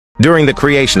During the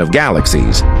creation of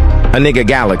galaxies, a Niga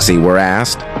galaxy were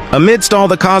asked, amidst all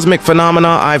the cosmic phenomena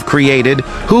I've created,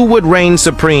 who would reign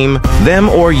supreme, them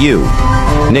or you?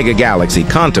 Niga Galaxy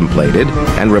contemplated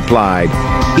and replied,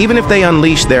 even if they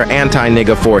unleashed their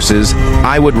anti-Niga forces,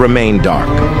 I would remain dark.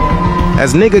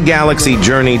 As Niga Galaxy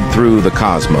journeyed through the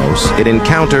cosmos, it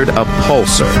encountered a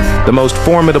pulsar, the most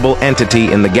formidable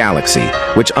entity in the galaxy,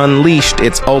 which unleashed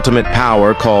its ultimate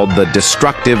power called the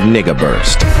destructive Niga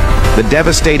Burst. The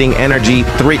devastating energy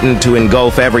threatened to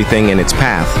engulf everything in its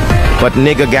path, but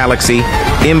Niga Galaxy,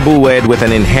 imbued with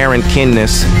an inherent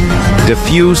keenness,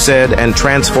 diffused and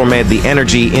transformed the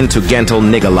energy into gentle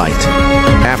Niga light.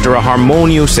 After a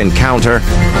harmonious encounter,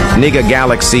 Niga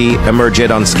Galaxy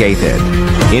emerged unscathed.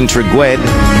 Intrigued,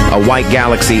 a white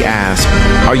galaxy asked,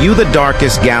 are you the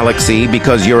darkest galaxy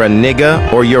because you're a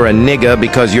Niga, or you're a Niga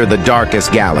because you're the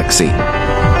darkest galaxy?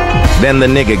 Then the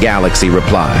Niga Galaxy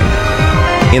replied,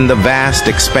 in the vast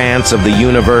expanse of the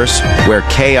universe, where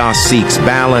chaos seeks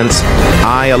balance,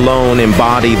 I alone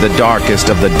embody the darkest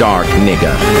of the dark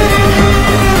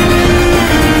Niga.